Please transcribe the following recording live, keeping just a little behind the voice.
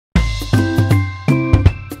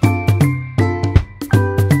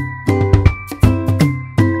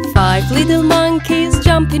little monkeys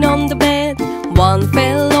jumping on the bed. One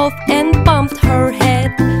fell off and bumped her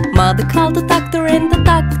head. Mother called the doctor and the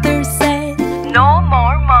doctor said, "No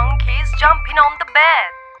more monkeys jumping on the bed."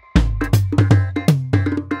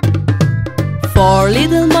 Four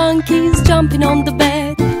little monkeys jumping on the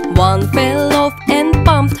bed. One fell off and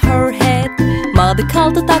bumped her head. Mother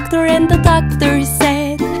called the doctor and the doctor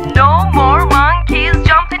said, "No more monkeys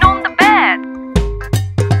jumping on the bed."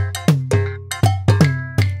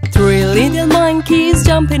 Three little monkeys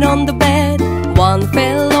jumping on the bed. One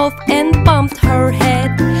fell off and bumped her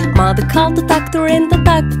head. Mother called the doctor and the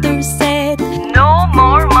doctor said, "No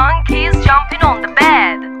more monkeys jumping on the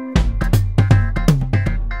bed."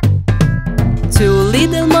 Two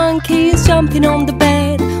little monkeys jumping on the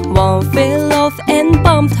bed. One fell off and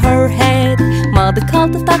bumped her head. Mother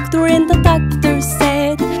called the doctor and the doctor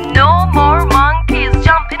said, "No more monkeys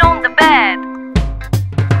jumping on the bed."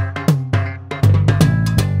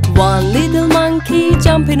 One little monkey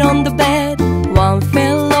jumping on the bed. One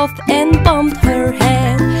fell off and bumped her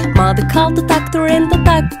head. Mother called the doctor and the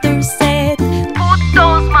doctor